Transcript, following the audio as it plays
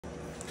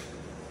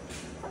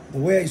the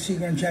way I see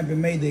Grand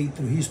Champion Mayday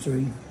through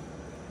history,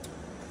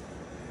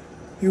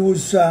 he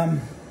was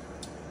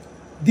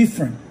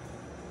different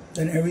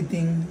than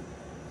everything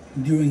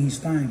during his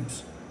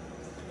times.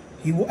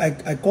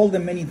 I called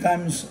them many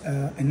times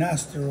an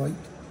asteroid.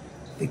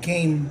 They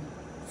came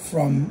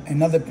from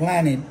another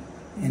planet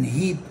and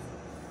hit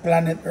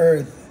planet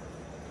Earth.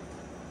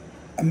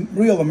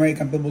 Real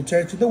American Pit Bull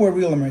Terriers. They were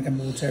real American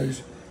Pit Bull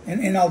Terriers.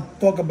 And I'll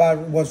talk about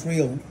what's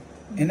real.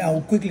 And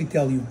I'll quickly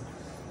tell you,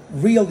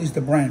 real is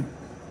the brand.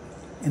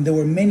 And there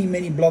were many,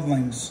 many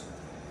bloodlines.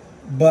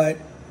 But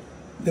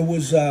there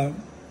was a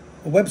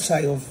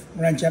website of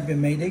Grand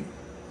Champion Mayday,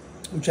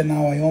 which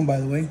now I own, by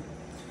the way.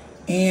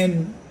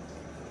 And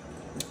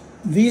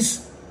this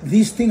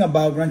thing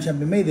about Grand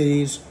Champion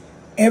Mayday is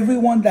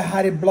everyone that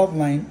had a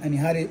bloodline and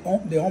had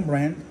their own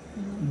brand,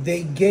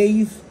 they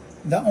gave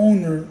the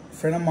owner,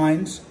 friend of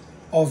mine's,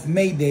 of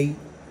Mayday,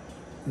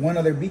 one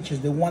of their beaches.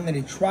 They wanted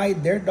to try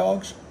their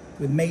dogs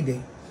with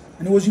Mayday.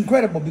 And it was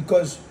incredible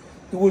because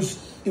it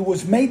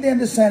was Mayday in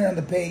the center on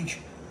the page,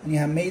 and you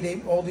have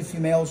Mayday, all the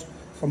females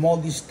from all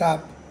these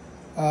top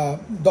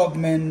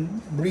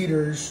dogmen,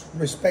 breeders,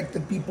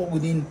 respected people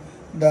within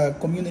the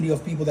community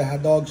of people that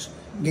had dogs,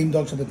 game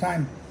dogs at the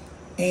time.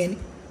 And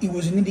it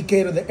was an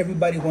indicator that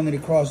everybody wanted to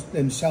cross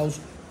themselves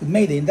with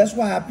Mayday. And that's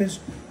what happens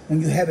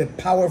when you have a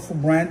powerful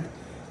brand,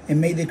 and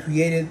Mayday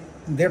created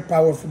their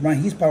powerful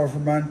brand, his powerful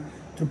brand,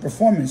 through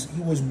performance.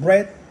 He was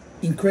bred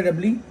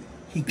incredibly.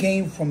 He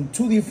came from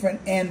two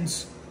different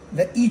ends,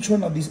 that each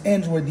one of these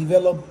ends were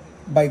developed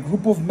by a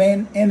group of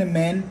men and a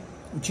man,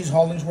 which is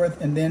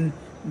Hollingsworth, and then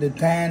the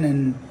Tan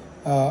and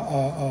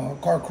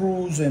Carl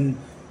Cruz and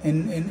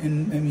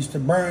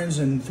Mr. Burns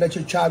and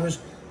Fletcher Chavez.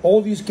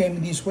 All these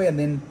came this way, and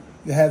then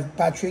you have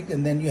Patrick,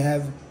 and then you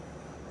have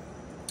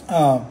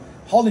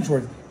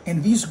Hollingsworth.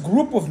 And this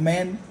group of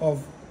men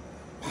of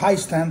high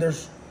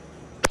standards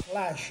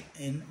clash,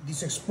 and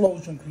this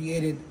explosion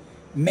created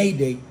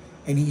Mayday,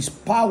 and his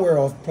power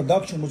of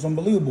production was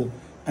unbelievable.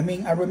 I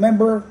mean, I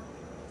remember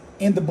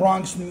in the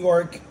Bronx, New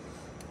York,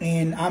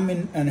 and I'm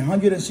on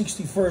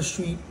 161st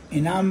Street,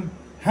 and I'm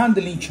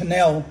handling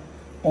Chanel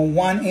on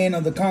one end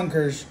of the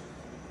Concourse,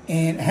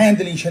 and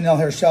handling Chanel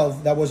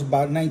herself. That was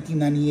about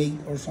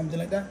 1998 or something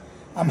like that.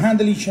 I'm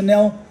handling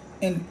Chanel,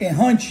 and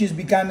Hunch is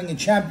becoming a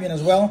champion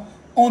as well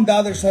on the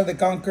other side of the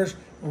Concourse,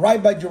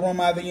 right by Jerome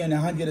Avenue and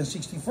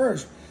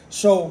 161st.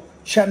 So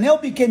Chanel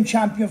became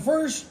champion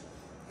first,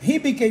 he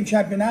became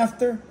champion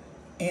after,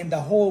 and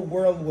the whole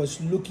world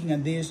was looking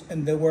at this,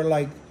 and they were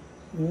like,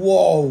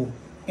 whoa.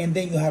 And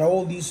then you had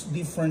all these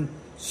different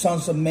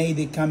sons of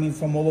Mayday coming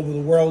from all over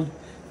the world,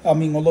 I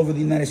mean all over the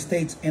United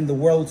States, and the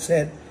world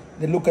said,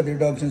 they look at their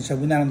dogs and said,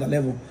 we're not on that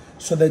level.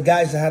 So the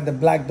guys that had the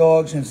black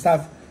dogs and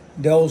stuff,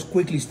 they all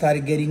quickly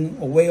started getting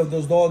away of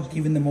those dogs,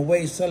 giving them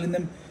away, selling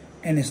them,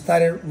 and they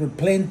started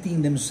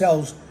replenting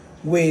themselves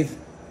with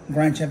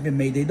Grand Champion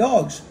Mayday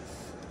dogs.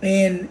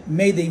 And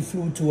Mayday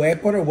flew to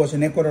Ecuador, was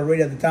in Ecuador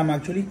already at the time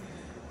actually.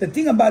 The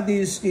thing about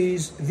this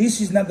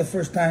is not the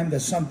first time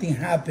that something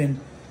happened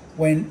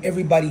when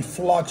everybody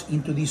flocks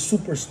into this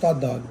super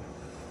stud dog.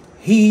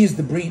 He is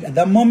the breed. At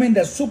that moment,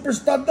 that super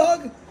stud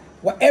dog,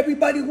 what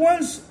everybody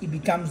wants, it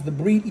becomes the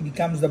breed, it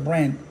becomes the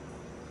brand.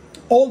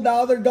 All the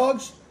other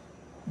dogs,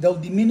 they'll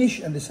diminish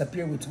and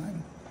disappear with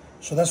time.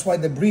 So that's why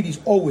the breed is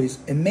always,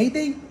 and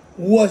Mayday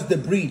was the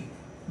breed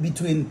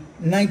between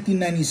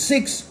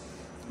 1996,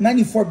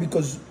 94,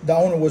 because the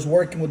owner was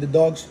working with the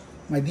dogs,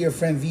 my dear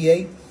friend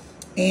VA,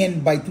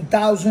 and by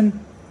 2000,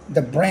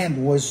 the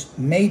brand was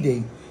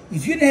Mayday.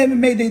 If you didn't have a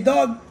Mayday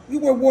dog, you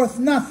were worth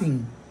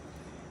nothing.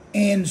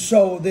 And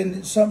so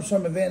then some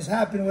events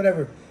happened,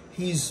 whatever.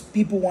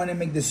 People want to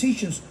make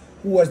decisions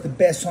who was the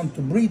best son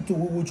to breed to,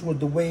 which was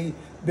the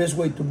best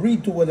way to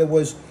breed to, whether it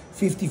was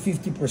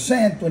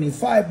 50%,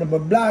 25, blah, blah,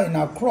 blah, and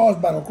now cross,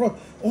 battle cross.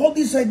 All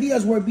these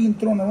ideas were being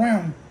thrown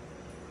around.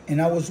 And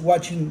I was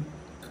watching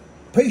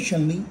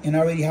patiently, and I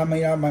already had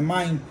made up my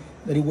mind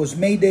that it was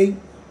Mayday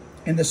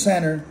in the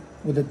center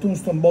with the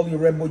Tombstone Bully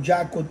Red Boy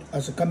Jackal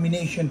as a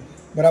combination,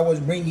 but I was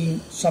bringing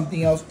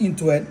something else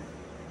into it,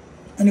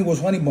 and it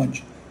was Honey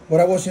Bunch.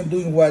 But I wasn't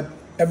doing what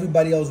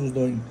everybody else was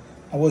doing.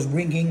 I was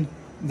bringing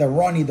the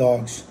Ronnie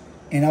dogs,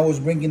 and I was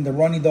bringing the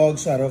Ronnie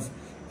dogs out of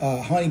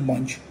Honey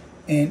Bunch,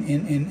 and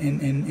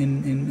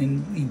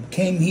it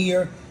came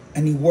here,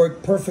 and it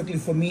worked perfectly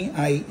for me.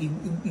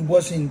 It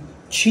wasn't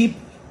cheap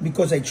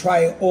because I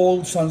tried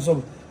all sons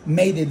of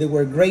Mayday. They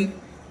were great,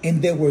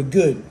 and they were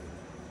good.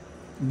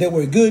 They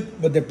were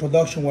good, but the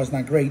production was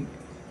not great,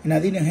 and I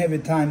didn't have the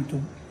time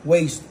to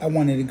waste. I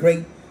wanted it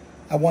great.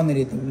 I wanted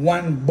it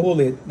one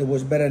bullet that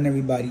was better than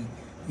everybody.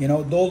 You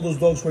know, all those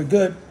dogs were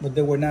good, but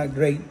they were not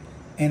great.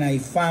 And I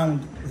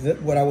found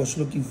what I was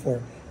looking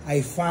for.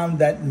 I found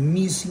that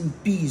missing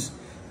piece,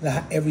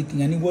 that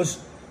everything. And it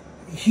was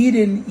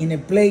hidden in a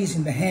place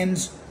in the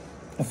hands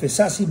of a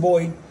sassy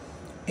boy.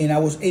 And I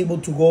was able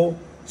to go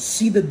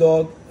see the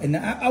dog. And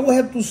I would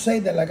have to say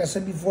that, like I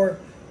said before,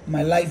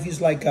 my life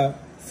is like a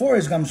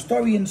Forrest Gump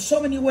story in so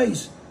many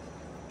ways.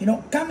 You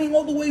know, coming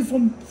all the way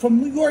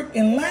from New York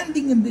and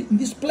landing in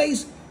this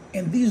place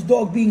And this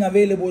dog being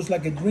available was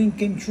like a dream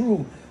came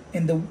true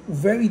in the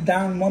very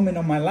down moment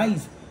of my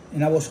life.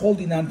 And I was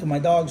holding on to my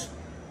dogs.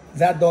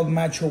 That dog,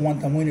 Macho, one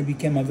time winner,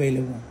 became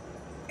available.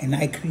 And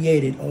I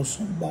created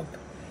Awesome Buck.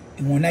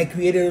 And when I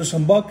created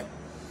Awesome Buck,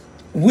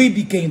 we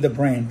became the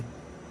brand.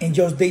 And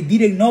just they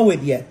didn't know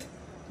it yet.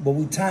 But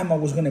with time, I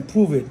was going to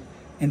prove it.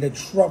 And the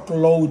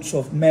truckloads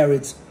of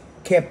merits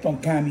kept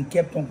on coming,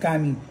 kept on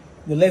coming.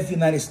 We left the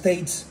United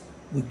States.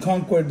 We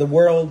conquered the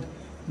world.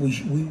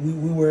 We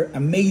were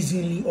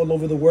amazingly all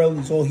over the world.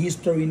 It's all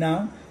history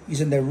now. It's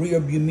in the rear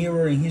view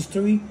mirror in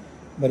history.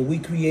 But we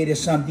created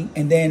something.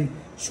 And then,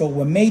 so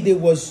when Mayday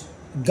was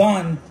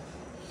gone,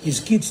 his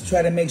kids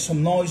tried to make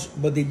some noise,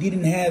 but they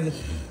didn't have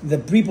the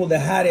people that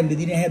had him. They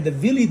didn't have the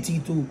ability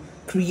to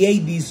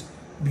create this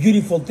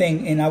beautiful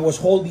thing. And I was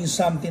holding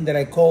something that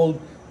I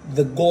called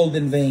the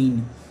golden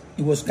vein.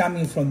 It was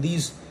coming from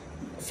these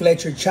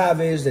Fletcher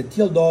Chavez, the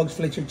teal dogs,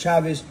 Fletcher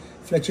Chavez,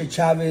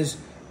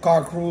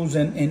 Carl Cruz,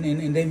 and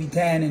David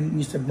Tan, and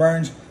Mr.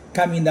 Burns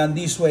coming down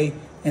this way,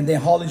 and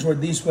then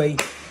Hollingsworth this way,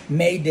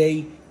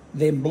 Mayday,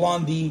 then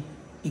Blondie,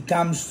 it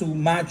comes to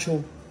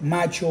Macho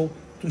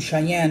to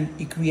Cheyenne,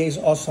 it creates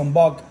Awesome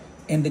Buck,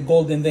 and the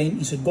golden vein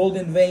is a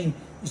golden vein.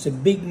 It's a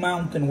big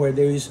mountain where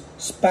there is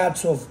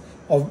spats of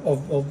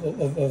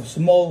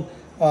small,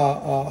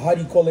 how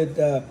do you call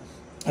it,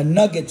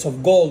 nuggets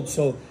of gold.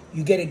 So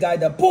you get a guy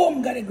that,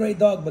 boom, got a great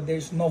dog, but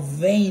there's no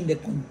vein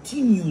that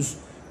continues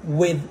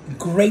with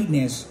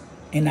greatness.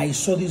 And I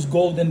saw this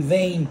golden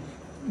vein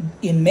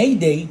in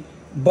Mayday,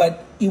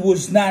 but it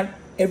was not,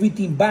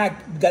 everything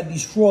back got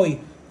destroyed.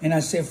 And I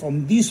said,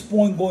 from this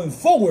point going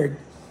forward,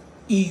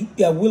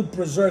 I will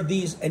preserve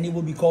this, and it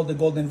will be called the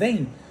golden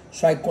vein.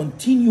 So I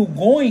continue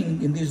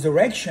going in this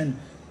direction,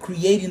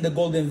 creating the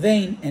golden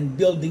vein and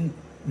building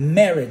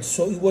merit.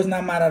 So it was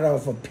not a matter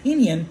of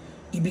opinion.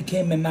 It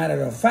became a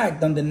matter of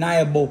fact,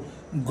 undeniable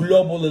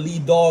global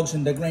elite dogs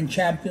and the grand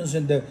champions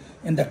and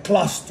the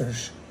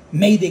clusters.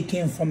 Mayday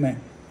came from a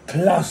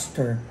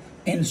cluster,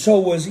 and so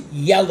was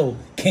Yellow,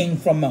 came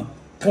from a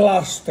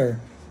cluster.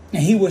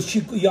 And he was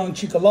young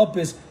Chico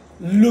Lopez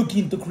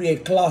looking to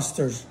create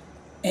clusters.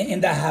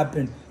 And that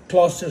happened.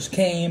 Clusters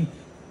came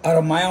out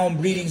of my own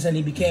breedings, and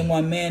he became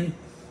one man.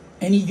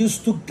 And it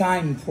just took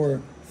time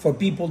for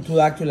people to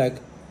actually like,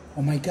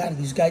 oh my God,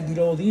 this guy did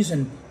all this,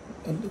 and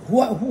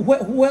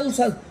who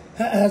else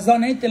has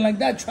done anything like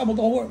that, traveled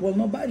the whole world? Well,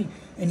 nobody.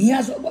 And he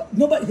has,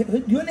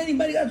 nobody, you and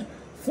anybody else,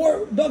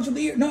 4 dogs of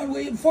the year, no,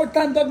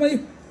 4-time dog of the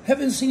year,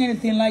 haven't seen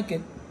anything like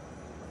it.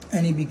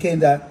 And he became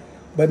that.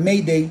 But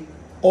Mayday,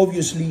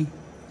 obviously,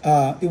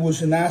 it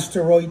was an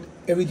asteroid.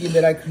 Everything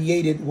that I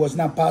created was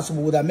not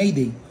possible without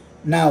Mayday.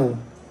 Now,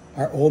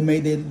 are all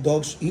Mayday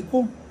dogs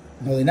equal?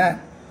 No, they're not.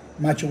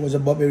 Macho was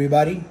above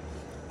everybody.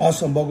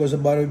 Awesome Buck was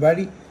above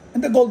everybody.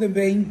 And the golden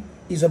vein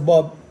is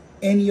above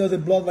any other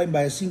bloodline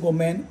by a single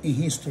man in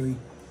history.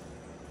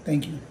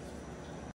 Thank you.